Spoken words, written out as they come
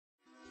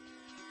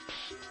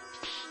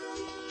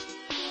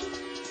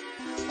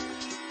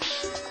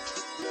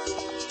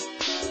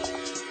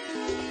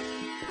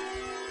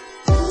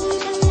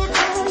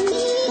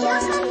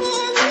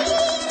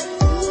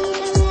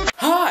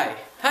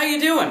you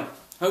doing?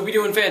 Hope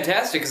you're doing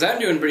fantastic, because I'm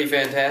doing pretty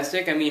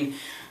fantastic. I mean,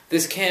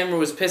 this camera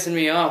was pissing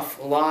me off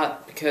a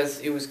lot because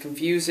it was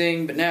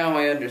confusing, but now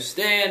I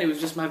understand it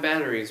was just my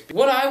batteries.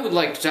 What I would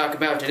like to talk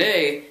about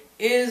today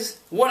is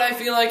what I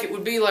feel like it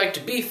would be like to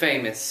be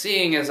famous,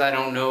 seeing as I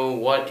don't know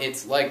what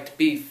it's like to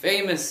be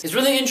famous. It's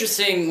really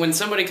interesting when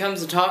somebody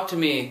comes to talk to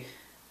me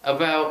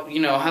about, you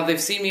know, how they've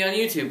seen me on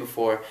YouTube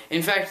before.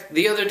 In fact,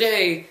 the other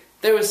day,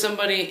 there was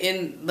somebody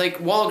in, like,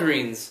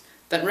 Walgreens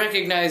that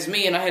recognized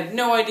me, and I had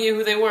no idea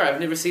who they were. I've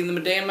never seen them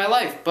a day in my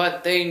life,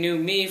 but they knew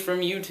me from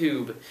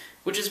YouTube,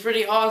 which is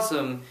pretty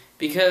awesome,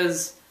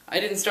 because I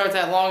didn't start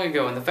that long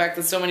ago, and the fact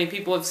that so many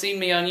people have seen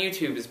me on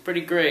YouTube is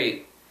pretty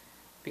great,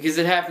 because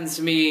it happens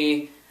to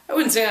me, I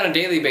wouldn't say on a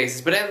daily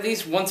basis, but at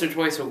least once or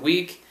twice a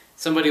week,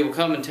 somebody will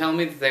come and tell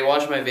me that they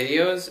watch my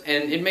videos,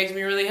 and it makes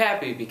me really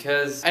happy,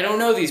 because I don't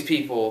know these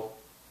people,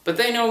 but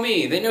they know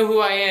me, they know who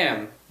I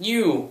am.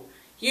 You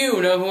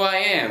know who I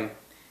am,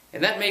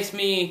 and that makes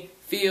me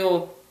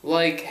feel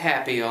like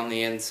happy on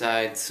the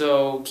inside,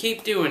 so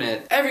keep doing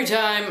it. Every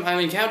time I'm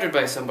encountered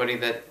by somebody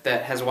that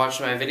has watched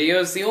my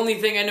videos, the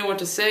only thing I know what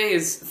to say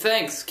is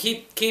thanks,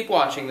 keep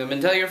watching them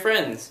and tell your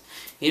friends.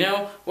 You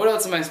know, what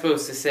else am I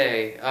supposed to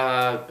say?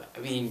 I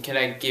mean, can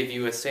I give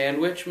you a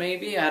sandwich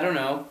maybe? I don't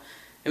know.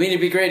 I mean,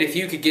 it'd be great if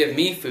you could give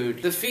me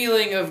food. The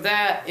feeling of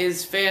that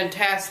is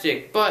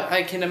fantastic, but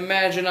I can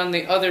imagine on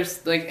the other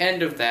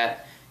end of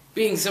that,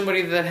 being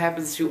somebody that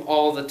happens to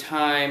all the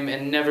time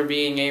and never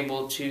being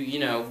able to, you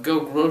know,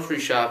 go grocery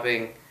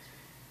shopping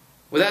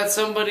without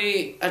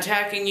somebody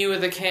attacking you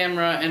with a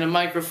camera and a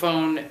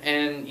microphone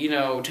and, you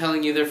know,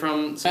 telling you they're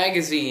from a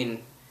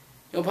magazine.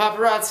 You know,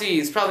 paparazzi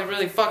is probably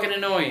really fucking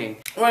annoying.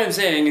 What I'm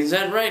saying is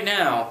that right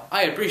now,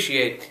 I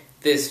appreciate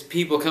this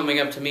people coming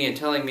up to me and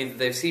telling me that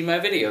they've seen my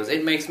videos.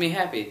 It makes me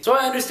happy. So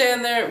I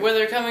understand where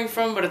they're coming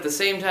from, but at the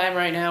same time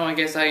right now, I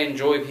guess I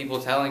enjoy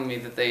people telling me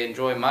that they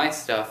enjoy my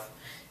stuff.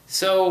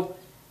 So,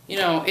 you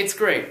know, it's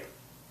great.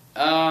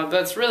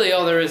 That's really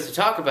all there is to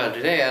talk about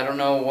today. I don't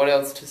know what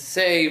else to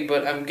say,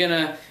 but I'm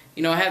gonna,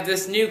 you know, have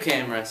this new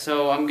camera,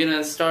 so I'm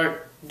gonna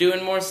start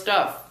doing more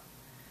stuff.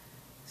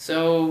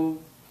 So,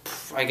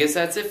 I guess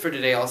that's it for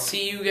today. I'll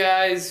see you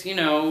guys, you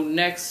know,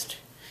 next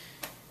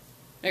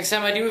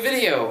time I do a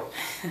video.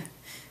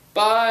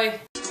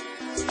 Bye!